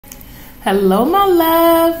Hello, my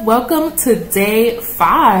love. Welcome to day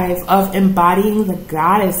 5 of Embodying the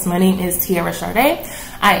Goddess. My name is TiaraSharde.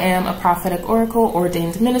 I am a prophetic oracle,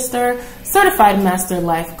 ordained minister, certified master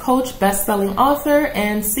life coach, best-selling author,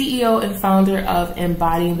 and CEO and founder of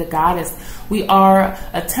Embodying the Goddess. We are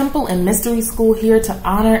a temple and mystery school here to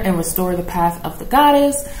honor and restore the path of the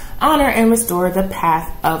goddess, honor and restore the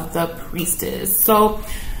path of the priestess. So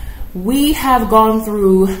we have gone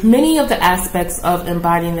through many of the aspects of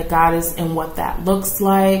embodying the goddess and what that looks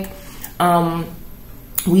like.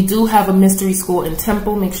 We do have a mystery school and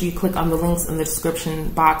temple. Make sure you click on the links in the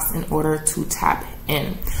description box in order to tap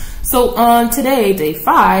in. So on today, day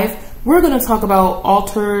 5, we're going to talk about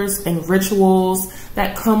altars and rituals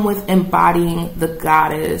that come with embodying the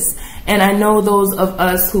goddess. And I know those of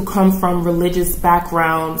us who come from religious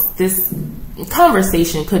backgrounds, this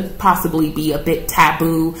conversation could possibly be a bit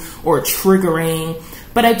taboo or triggering,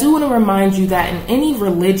 but I do want to remind you that in any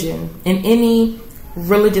religion, in any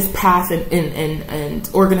religious path and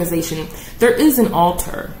organization, there is an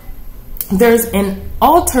altar. There's an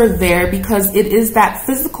altar there because it is that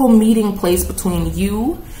physical meeting place between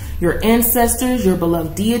you, your ancestors, your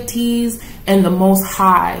beloved deities, and the Most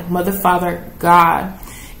High, Mother, Father, God.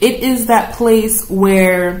 It is that place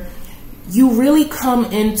where you really come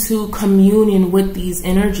into communion with these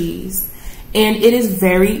energies, and it is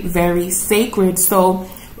very, very sacred. So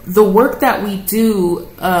the work that we do,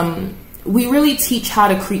 we really teach how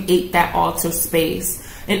to create that altar space,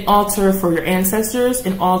 an altar for your ancestors,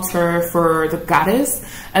 an altar for the goddess,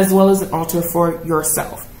 as well as an altar for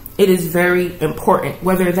yourself. It is very important,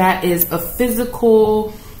 whether that is a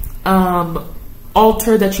physical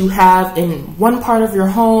altar that you have in one part of your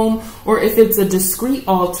home, or if it's a discrete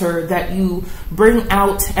altar that you bring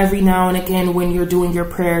out every now and again when you're doing your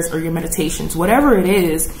prayers or your meditations. Whatever it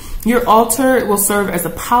is, your altar will serve as a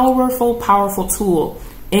powerful tool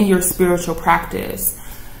in your spiritual practice.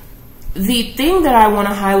 The thing that I want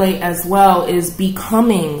to highlight as well is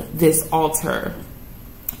becoming this altar,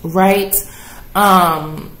 right?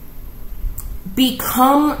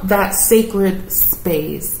 Become that sacred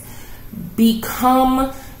space.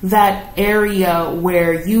 Become that area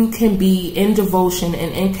where you can be in devotion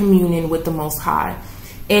and in communion with the Most High.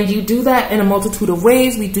 And you do that in a multitude of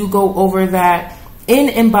ways. We do go over that in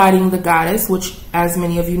Embodying the Goddess, which, as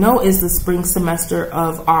many of you know, is the spring semester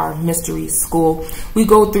of our mystery school. We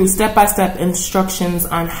go through step-by-step instructions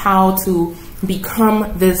on how to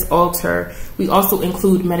become this altar. We also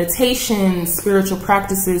include meditation, spiritual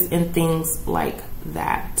practices, and things like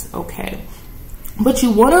that. Okay. But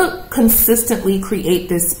you want to consistently create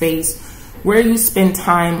this space where you spend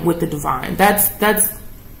time with the divine. That's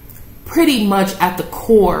pretty much at the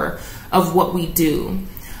core of what we do.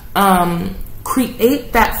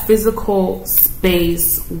 Create that physical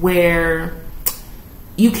space where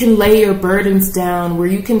you can lay your burdens down, where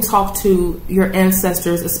you can talk to your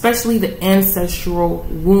ancestors, especially the ancestral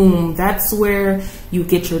womb. That's where you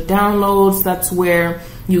get your downloads. That's where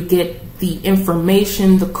you get the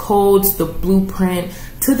information, the codes, the blueprint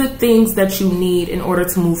to the things that you need in order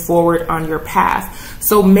to move forward on your path.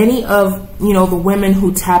 So many of, the women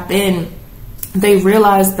who tap in, they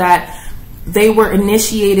realize that they were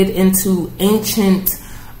initiated into ancient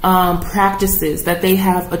practices, that they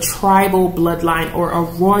have a tribal bloodline or a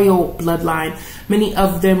royal bloodline. Many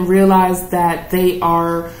of them realize that they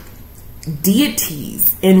are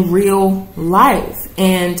deities in real life,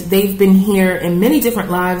 and they've been here in many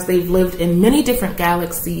different lives. They've lived in many different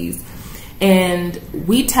galaxies, and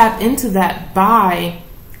we tap into that by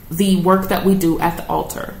the work that we do at the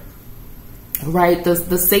altar, right?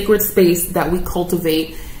 The sacred space that we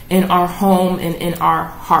cultivate in our home and in our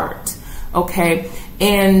heart. Okay.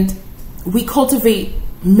 And we cultivate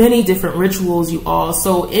many different rituals, you all.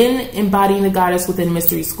 So in Embodying the Goddess within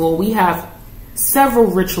Mystery School, we have several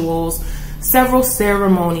rituals, several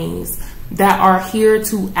ceremonies that are here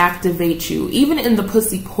to activate you. Even in the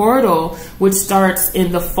Pussy Portal, which starts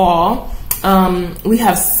in the fall, we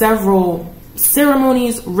have several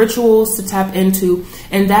ceremonies, rituals to tap into,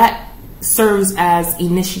 and that serves as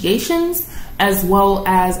initiations as well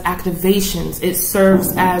as activations. It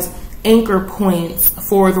serves as anchor points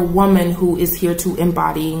for the woman who is here to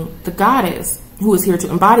embody the goddess, who is here to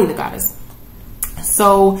embody the goddess.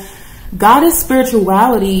 So goddess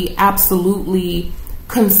spirituality absolutely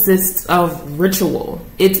consists of ritual.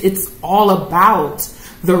 It's all about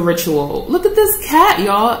the ritual. Look at this cat,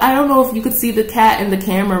 y'all. I don't know if you could see the cat in the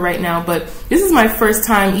camera right now, but this is my first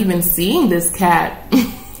time even seeing this cat.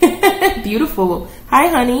 Beautiful. Hi,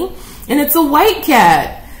 honey. And it's a white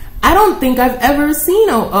cat. I don't think I've ever seen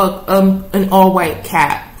an all-white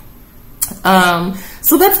cat.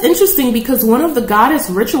 So that's interesting because one of the goddess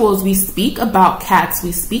rituals, we speak about cats,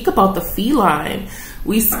 we speak about the feline,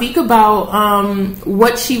 we speak about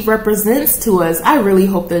what she represents to us. I really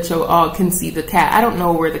hope that you all can see the cat. I don't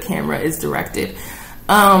know where the camera is directed.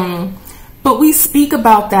 But we speak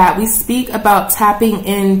about that. We speak about tapping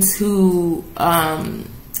into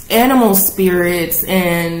animal spirits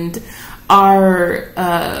and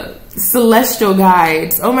our celestial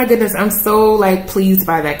guides. Oh my goodness, I'm so like pleased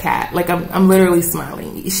by that cat. Like I'm literally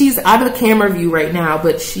smiling. She's out of the camera view right now,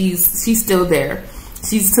 but she's still there.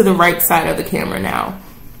 She's to the right side of the camera now.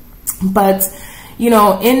 But you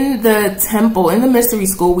know, in the temple, in the mystery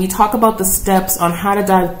school, we talk about the steps on how to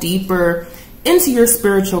dive deeper into your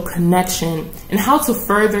spiritual connection and how to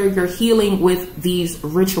further your healing with these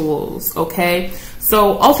rituals. Okay,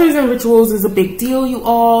 so altars and rituals is a big deal, you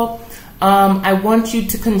all. I want you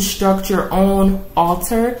to construct your own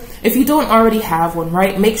altar. If you don't already have one,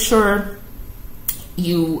 right, make sure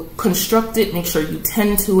you construct it, make sure you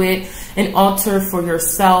tend to it, an altar for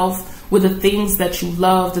yourself with the things that you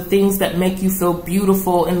love, the things that make you feel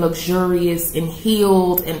beautiful and luxurious and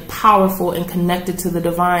healed and powerful and connected to the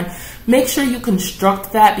divine. Make sure you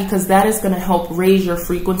construct that, because that is going to help raise your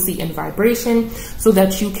frequency and vibration so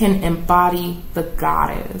that you can embody the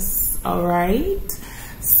goddess. All right.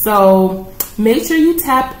 So make sure you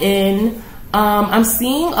tap in. I'm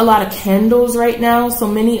seeing a lot of candles right now. So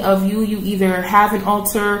many of you either have an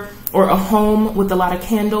altar or a home with a lot of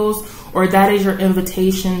candles, or that is your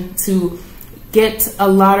invitation to get a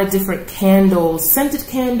lot of different candles, scented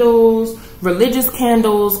candles, religious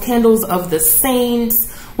candles, candles of the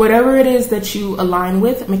saints, whatever it is that you align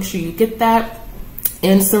with. Make sure you get that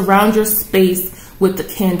and surround your space with the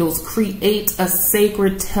candles. Create a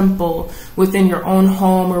sacred temple within your own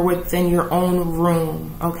home or within your own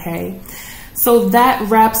room. Okay, so that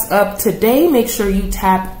wraps up today. Make sure you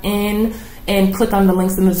tap in and click on the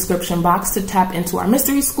links in the description box to tap into our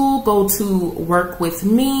mystery school. Go to work with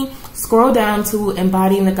me, scroll down to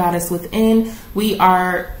Embodying the Goddess Within. We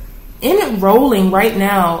are enrolling right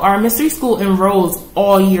now. Our mystery school enrolls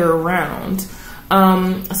all year round.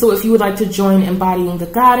 So if you would like to join Embodying the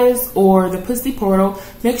Goddess or the Pussy Portal,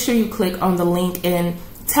 make sure you click on the link and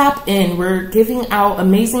tap in. We're giving out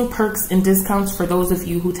amazing perks and discounts for those of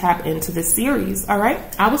you who tap into this series. All right,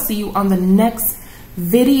 I will see you on the next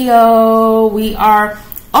video. We are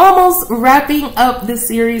almost wrapping up this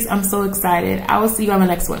series. I'm so excited. I will see you on the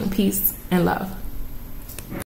next one. Peace and love.